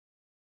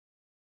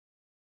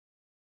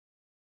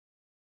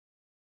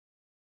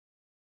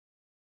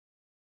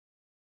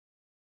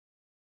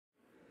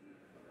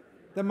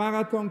the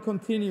marathon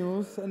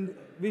continues, and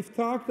we've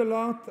talked a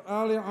lot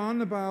earlier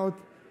on about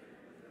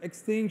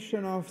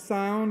extinction of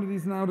sound. It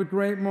is now the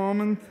great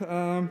moment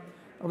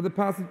of the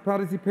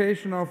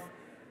participation of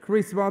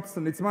Chris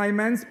Watson. It's my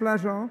immense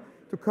pleasure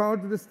to call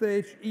to the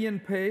stage Ian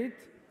Pate.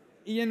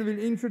 Ian will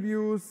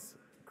introduce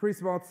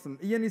Chris Watson.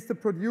 Ian is the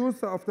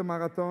producer of the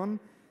marathon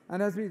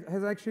and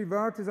has actually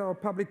worked as our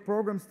public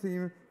programs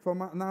team for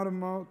now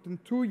more than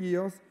 2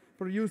 years,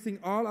 producing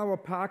all our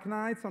park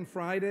nights on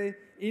Friday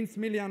in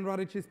Smiljan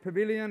Radic's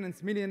pavilion, and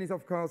Smiljan is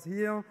of course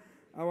here,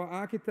 our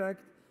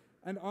architect,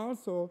 and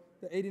also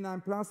the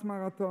 89 Plus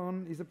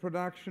Marathon is a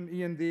production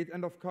Ian did,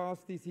 and of course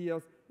this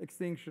year's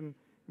Extinction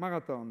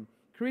Marathon.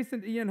 Chris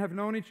and Ian have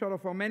known each other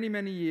for many,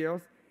 many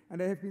years, and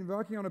they have been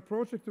working on a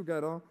project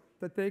together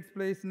that takes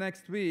place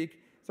next week,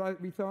 so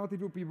we thought it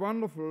would be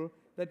wonderful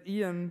that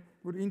Ian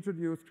would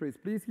introduce Chris.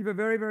 Please give a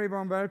very, very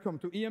warm welcome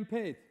to Ian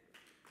Pate.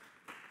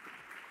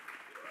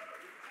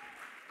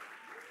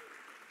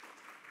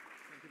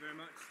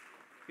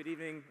 Good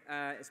evening.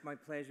 It's my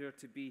pleasure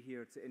to be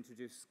here to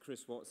introduce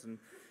Chris Watson.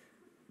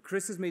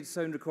 Chris has made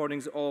sound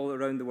recordings all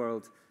around the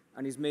world,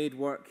 and he's made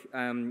work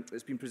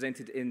that's been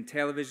presented in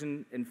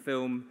television, in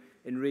film,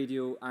 in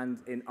radio, and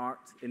in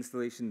art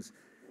installations.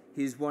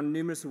 He's won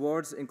numerous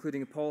awards,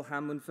 including a Paul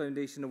Hamlin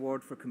Foundation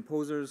Award for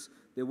Composers,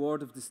 the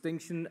Award of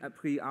Distinction at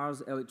Prix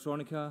Ars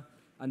Electronica,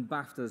 and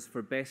BAFTAs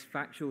for Best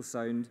Factual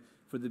Sound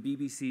for the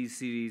BBC's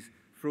series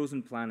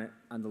Frozen Planet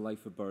and the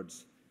Life of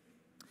Birds.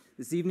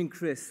 This evening,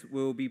 Chris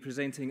will be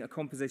presenting a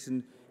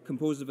composition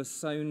composed of a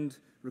sound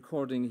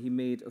recording he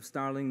made of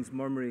starlings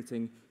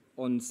murmurating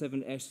on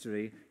Severn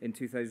Estuary in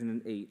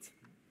 2008.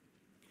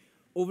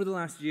 Over the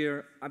last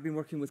year, I've been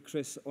working with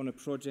Chris on a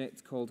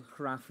project called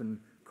Hrafen,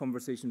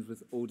 Conversations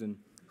with Odin.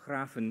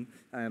 Hrafen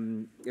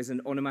is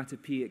an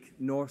onomatopoeic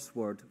Norse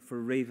word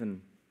for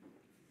raven.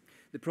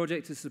 The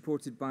project is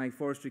supported by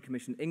Forestry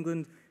Commission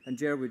England and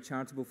Jerwood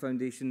Charitable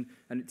Foundation,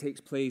 and it takes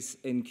place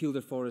in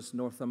Kielder Forest,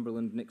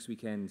 Northumberland, next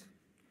weekend.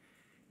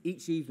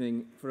 Each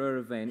evening for our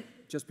event,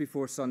 just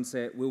before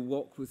sunset, we'll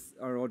walk with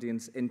our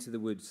audience into the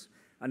woods.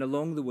 And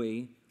along the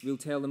way, we'll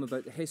tell them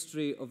about the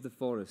history of the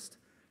forest,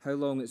 how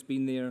long it's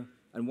been there,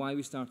 and why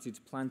we started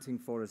planting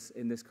forests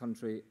in this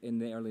country in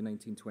the early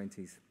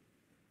 1920s.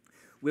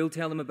 We'll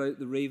tell them about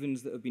the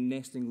ravens that have been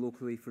nesting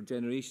locally for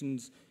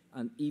generations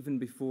and even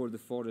before the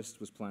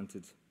forest was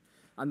planted.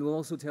 And we'll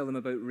also tell them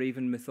about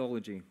raven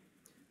mythology,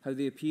 how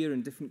they appear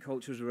in different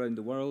cultures around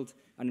the world,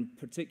 and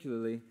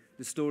particularly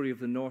the story of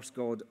the Norse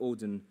god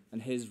Odin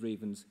and his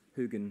ravens,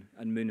 Hugin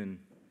and Munin.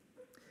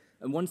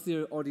 And once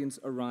their audience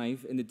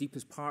arrive in the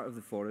deepest part of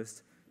the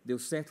forest, they'll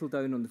settle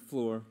down on the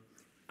floor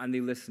and they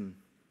listen.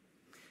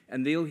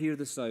 And they'll hear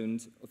the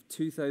sound of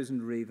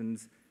 2,000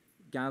 ravens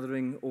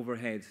gathering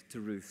overhead to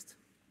roost.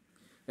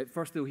 At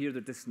first they'll hear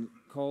the distant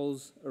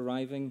calls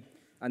arriving,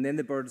 and then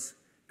the birds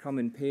come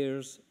in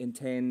pairs, in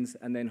tens,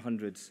 and then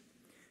hundreds.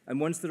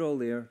 And once they're all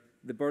there,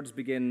 the birds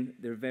begin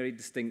their very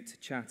distinct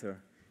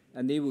chatter,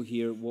 and they will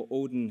hear what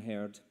Odin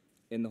heard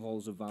in the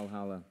halls of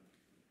Valhalla.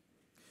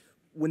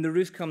 When the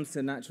roost comes to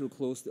a natural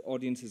close, the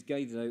audience is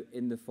guided out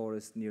in the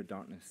forest near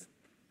darkness.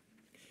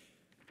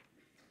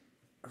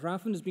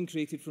 Hrafen has been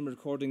created from a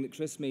recording that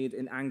Chris made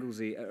in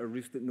Anglesey at a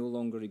roost that no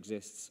longer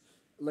exists.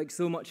 Like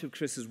so much of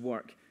Chris's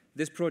work,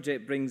 this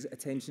project brings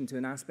attention to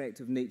an aspect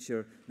of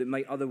nature that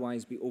might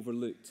otherwise be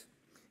overlooked.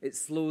 It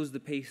slows the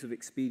pace of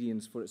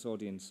experience for its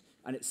audience,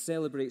 and it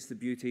celebrates the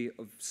beauty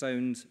of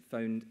sounds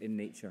found in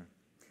nature.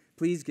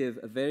 Please give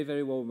a very,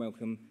 very warm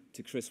welcome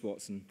to Chris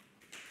Watson.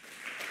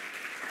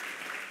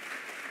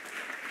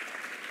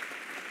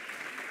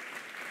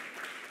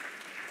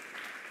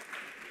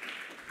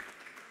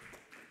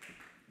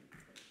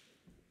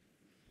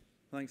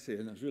 Thanks,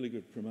 Ian. That's really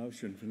good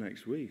promotion for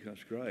next week.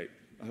 That's great.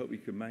 I hope you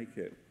can make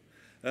it.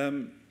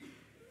 In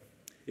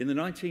the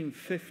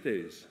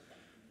 1950s,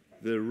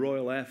 the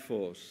Royal Air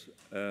Force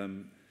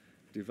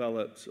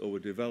developed or were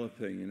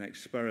developing an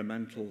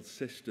experimental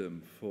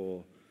system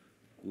for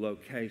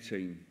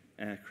locating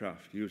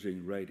aircraft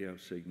using radio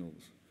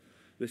signals.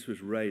 This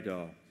was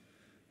radar,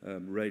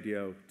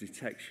 radio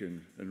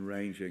detection and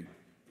ranging.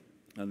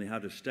 And they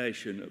had a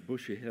station at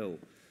Bushy Hill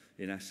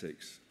in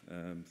Essex,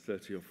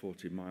 30 or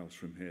 40 miles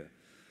from here.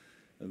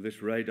 And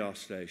this radar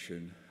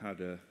station had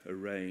a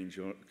range,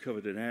 or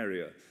covered an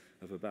area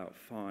of about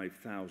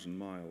 5,000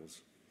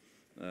 miles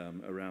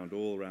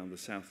all around the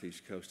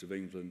southeast coast of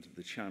England,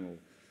 the Channel,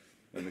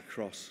 and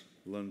across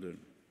London.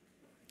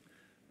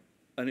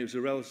 And it was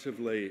a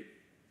relatively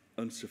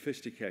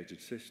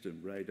unsophisticated system.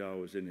 Radar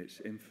was in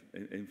its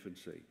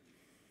infancy.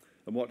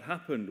 And what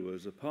happened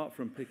was, apart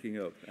from picking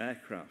up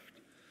aircraft,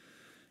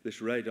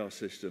 this radar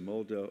system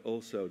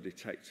also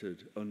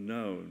detected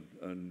unknown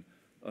and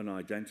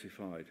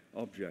unidentified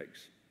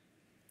objects,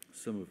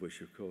 some of which,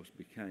 of course,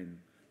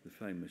 became the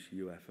famous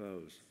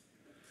UFOs.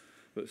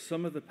 But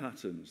some of the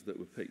patterns that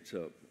were picked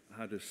up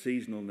had a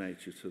seasonal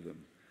nature to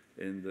them,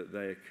 in that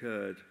they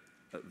occurred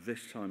at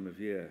this time of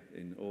year,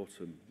 in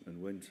autumn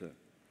and winter.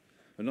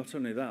 And not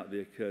only that, they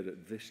occurred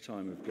at this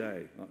time of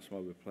day. That's why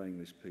we're playing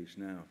this piece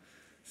now,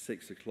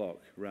 6 o'clock,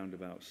 round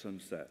about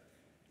sunset,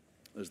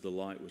 as the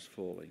light was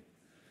falling.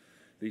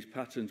 These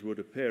patterns would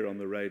appear on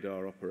the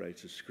radar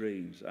operator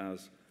screens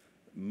as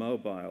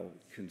mobile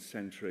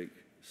concentric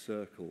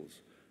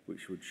circles,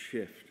 which would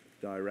shift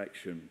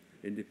direction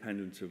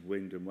independent of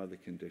wind and weather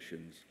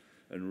conditions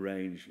and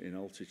range in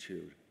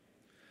altitude.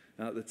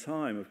 Now, at the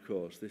time, of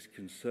course, this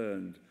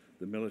concerned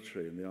the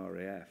military and the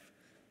RAF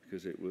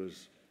because it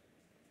was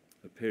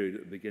a period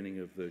at the beginning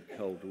of the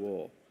Cold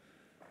War,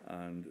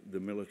 and the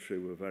military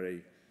were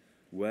very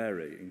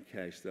wary in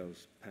case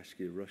those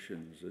pesky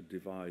Russians had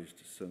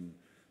devised some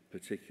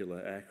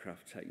particular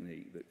aircraft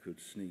technique that could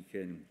sneak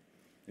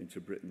into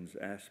Britain's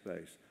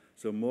airspace.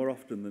 So more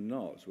often than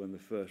not, when the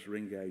first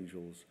ring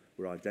angels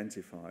were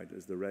identified,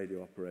 as the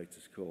radio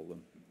operators call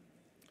them,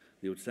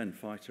 they would send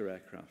fighter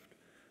aircraft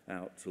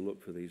out to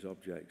look for these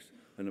objects.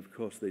 And of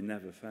course, they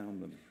never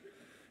found them.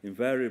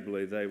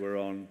 Invariably, they were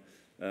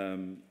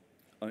in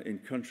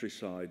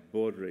countryside,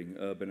 bordering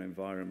urban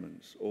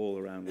environments all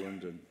around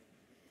London.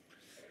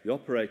 The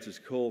operators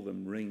called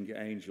them ring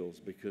angels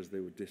because they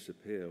would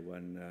disappear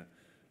when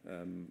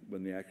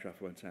the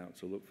aircraft went out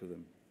to look for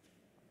them.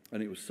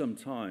 And it was some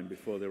time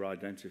before they were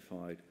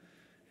identified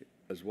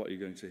as what you're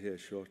going to hear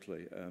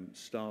shortly,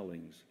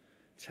 starlings,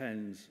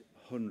 tens,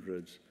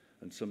 hundreds,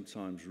 and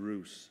sometimes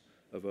roosts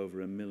of over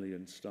 1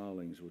 million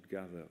starlings would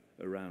gather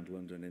around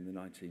London in the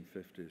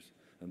 1950s.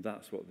 And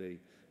that's what the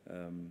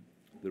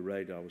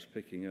radar was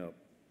picking up.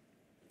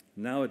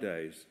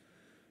 Nowadays,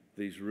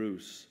 these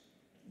roosts,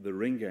 the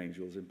ring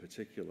angels in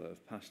particular,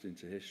 have passed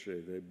into history.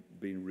 They've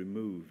been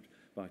removed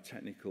by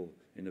technical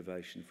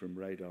innovation from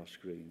radar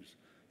screens.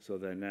 So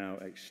they're now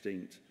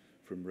extinct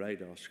from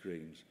radar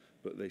screens,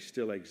 but they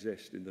still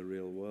exist in the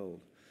real world.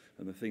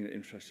 And the thing that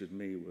interested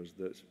me was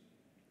that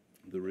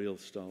the real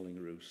starling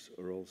roosts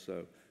are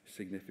also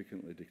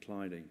significantly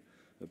declining.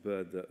 A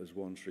bird that was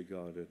once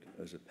regarded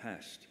as a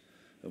pest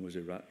and was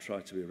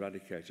tried to be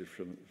eradicated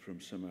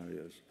from some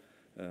areas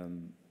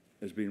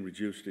has been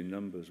reduced in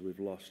numbers. We've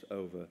lost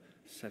over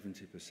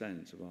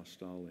 70% of our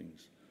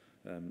starlings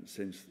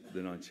since the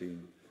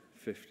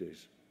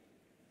 1950s.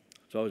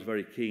 So I was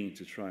very keen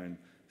to try and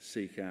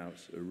seek out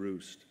a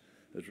roost.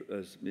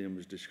 As Ian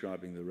was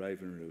describing the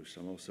raven roost,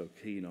 I'm also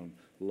keen on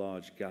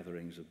large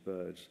gatherings of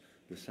birds,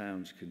 the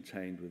sounds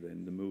contained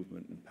within, the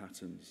movement and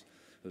patterns,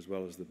 as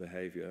well as the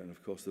behaviour, and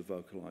of course the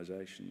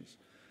vocalisations.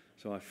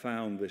 So I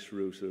found this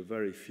roost. There are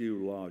very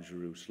few large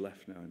roosts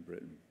left now in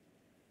Britain.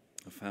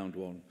 I found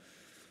one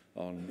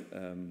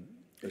on,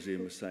 as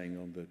Ian was saying,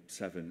 on the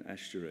Severn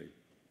estuary,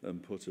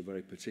 and put a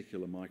very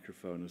particular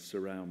microphone, a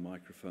surround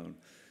microphone,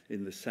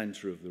 in the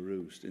centre of the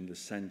roost, in the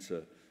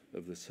centre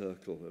of the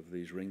circle of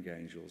these ring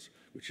angels,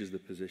 which is the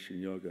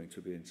position you're going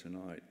to be in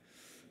tonight.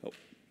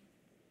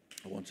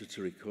 I wanted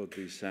to record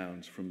these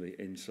sounds from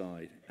the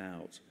inside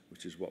out,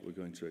 which is what we're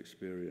going to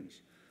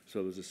experience.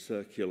 So there's a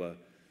circular,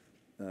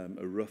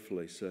 a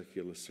roughly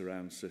circular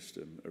surround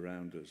system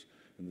around us,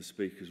 and the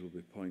speakers will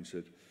be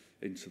pointed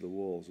into the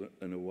walls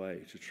and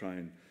away to try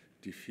and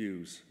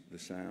diffuse the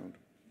sound.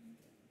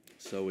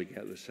 So we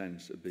get the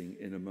sense of being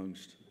in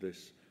amongst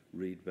this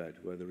reed bed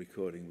where the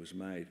recording was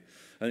made.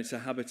 And it's a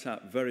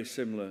habitat very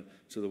similar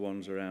to the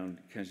ones around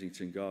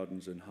Kensington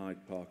Gardens and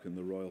Hyde Park and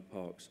the Royal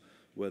Parks,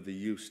 where there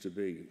used to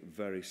be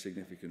very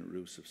significant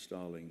roosts of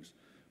starlings,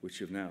 which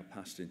have now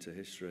passed into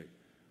history.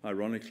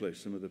 Ironically,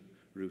 some of the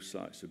roost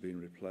sites have been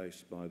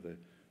replaced by the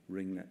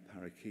ringneck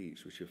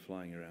parakeets, which are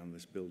flying around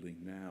this building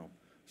now,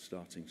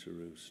 starting to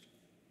roost.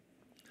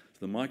 So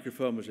the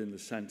microphone was in the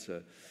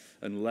centre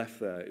and left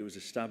there. It was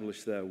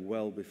established there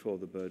well before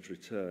the birds'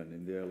 return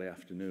in the early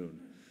afternoon.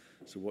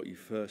 So what you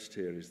first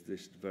hear is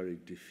this very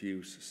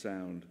diffuse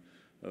sound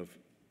of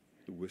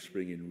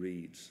whispering in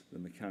reeds, the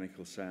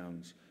mechanical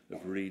sounds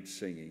of reeds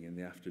singing in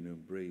the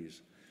afternoon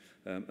breeze.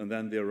 And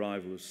then the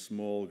arrival of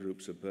small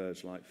groups of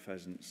birds like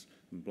pheasants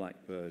and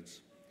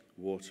blackbirds,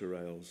 water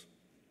rails,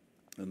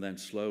 and then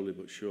slowly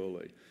but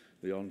surely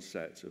the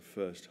onset of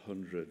first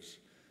hundreds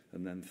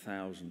and then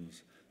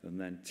thousands and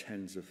then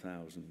tens of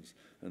thousands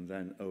and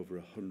then over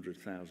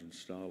 100,000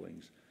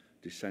 starlings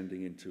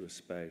descending into a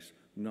space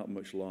not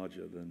much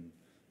larger than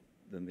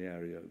the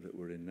area that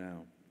we're in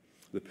now.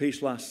 The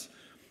piece lasts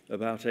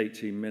about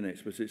 18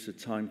 minutes, but it's a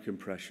time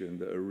compression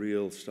that a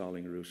real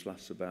starling roost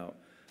lasts about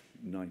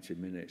 90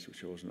 minutes,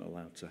 which I wasn't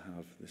allowed to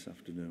have this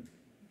afternoon.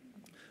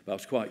 But I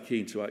was quite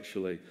keen to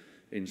actually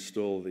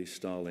install these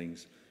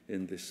starlings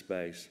in this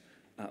space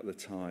at the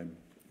time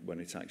when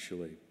it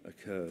actually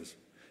occurs.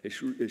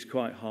 It's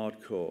quite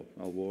hardcore,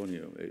 I'll warn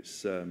you.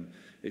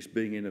 It's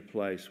being in a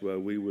place where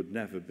we would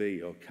never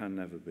be or can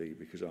never be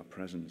because our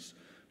presence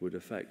would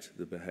affect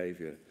the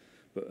behaviour.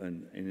 But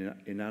an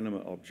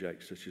inanimate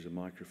object such as a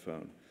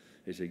microphone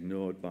is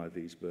ignored by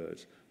these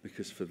birds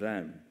because for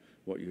them,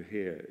 what you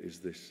hear is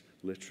this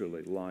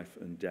literally life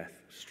and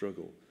death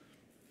struggle.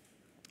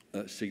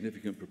 A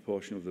significant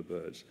proportion of the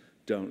birds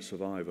don't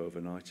survive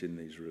overnight in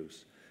these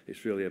roosts.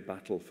 It's really a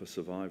battle for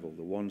survival.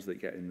 The ones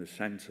that get in the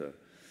centre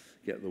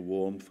get the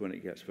warmth when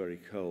it gets very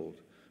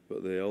cold,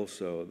 but they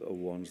also are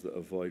ones that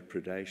avoid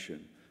predation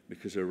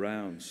because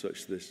around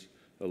such this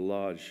a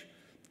large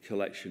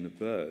collection of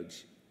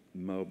birds,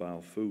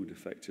 mobile food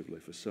effectively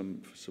for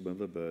some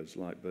other birds,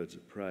 like birds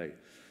of prey.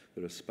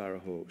 There are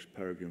sparrowhawks,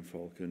 peregrine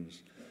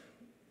falcons,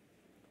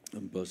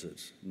 and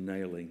buzzards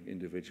nailing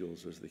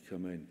individuals as they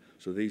come in.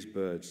 So these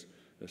birds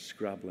are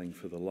scrabbling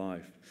for the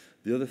life.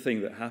 The other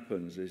thing that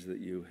happens is that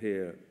you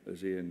hear,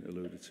 as Ian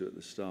alluded to at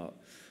the start,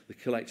 the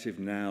collective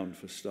noun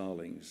for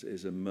starlings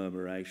is a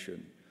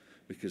murmuration,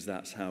 because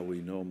that's how we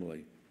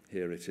normally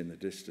hear it in the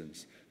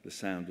distance, the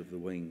sound of the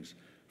wings.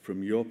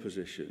 From your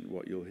position,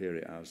 what you'll hear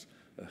it as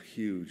are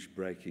huge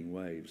breaking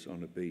waves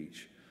on a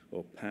beach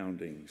or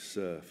pounding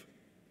surf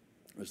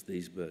as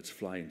these birds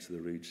fly into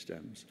the reed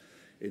stems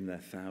in their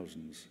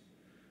thousands.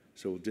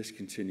 So we'll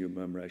discontinue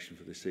murmuration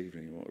for this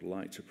evening, and what I'd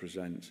like to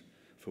present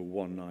for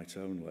one night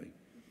only,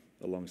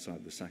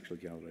 alongside the Sackler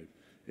Gallery,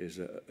 is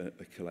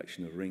a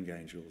collection of ring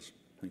angels.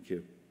 Thank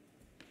you.